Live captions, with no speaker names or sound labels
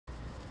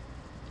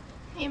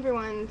Hey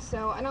everyone,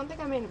 so I don't think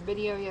I made a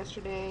video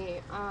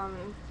yesterday. I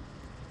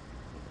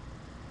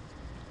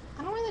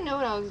don't really know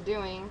what I was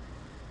doing.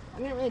 I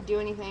didn't really do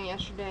anything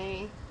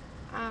yesterday.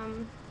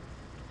 Um,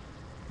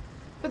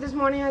 but this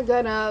morning I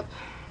got up,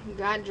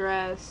 got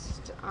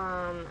dressed.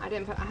 I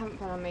haven't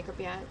put on makeup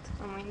yet.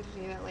 I'm waiting to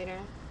do that later.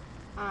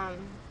 I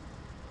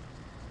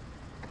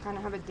kind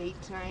of have a date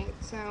tonight,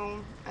 so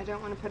I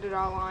don't want to put it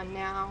all on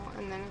now,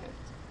 and then it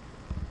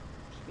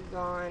should be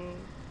gone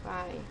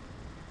by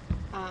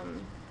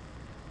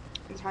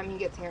the time he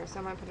gets here. So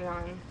I'm gonna put it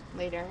on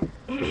later.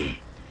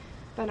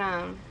 But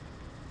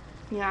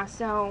yeah,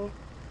 so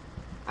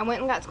I went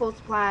and got school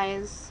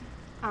supplies.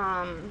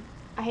 I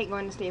hate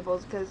going to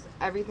Staples because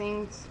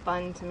everything's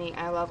fun to me.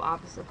 I love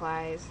office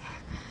supplies.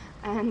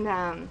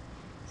 And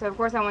so of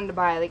course I wanted to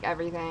buy like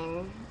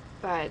everything,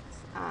 but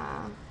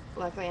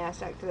luckily I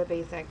stuck to the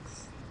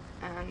basics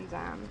and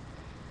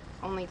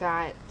only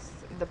got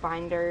the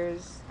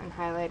binders and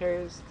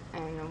highlighters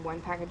and one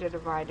package of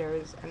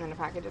dividers and then a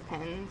package of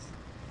pens.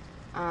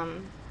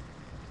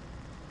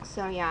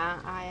 So yeah,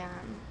 I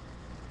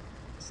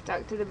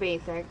stuck to the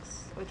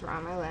basics, which were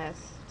on my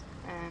list,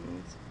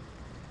 and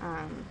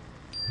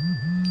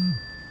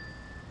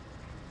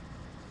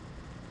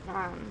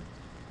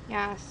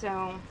yeah,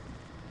 so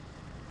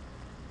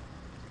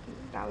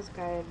that was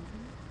good.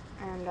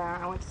 And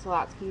I went to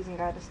Slotsky's and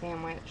got a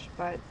sandwich,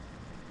 but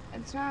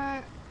it's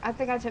not. I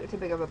think I took too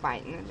big of a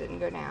bite and it didn't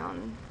go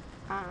down.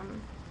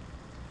 Um,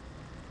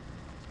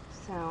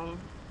 so,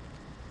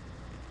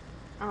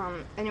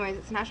 anyways,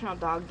 it's National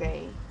Dog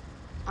Day.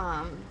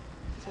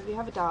 So if you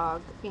have a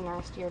dog, be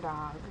nice to your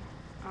dog.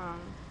 Um,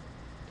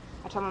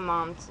 I tell my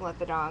mom to let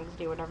the dogs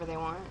do whatever they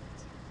want.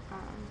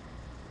 Um,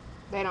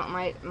 they don't.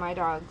 My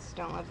dogs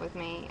don't live with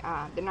me.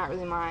 They're not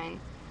really mine.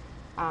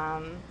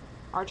 Um,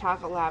 our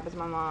chocolate lab is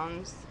my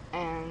mom's,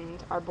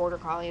 and our border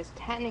collie is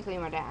technically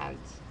my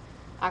dad's.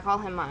 I call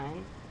him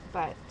mine,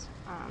 but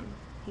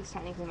he's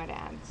technically my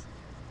dad's.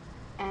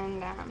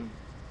 And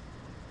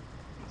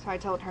so I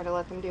told her to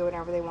let them do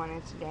whatever they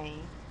wanted today.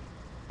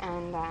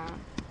 And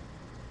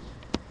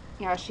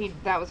yeah,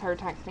 that was her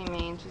texting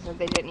me, and she said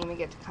they didn't even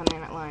get to come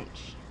in at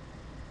lunch.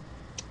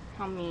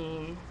 How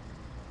mean.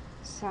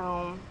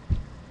 So,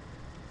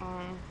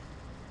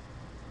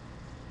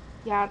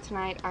 yeah,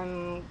 tonight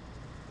I'm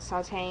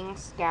sauteing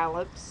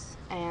scallops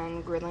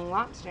and grilling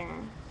lobster.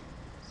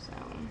 So,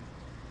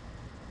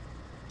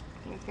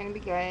 I think it's gonna be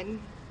good.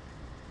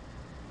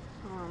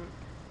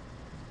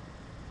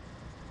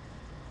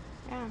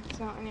 Yeah,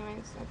 so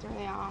anyways, that's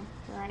really all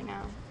for right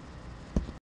now.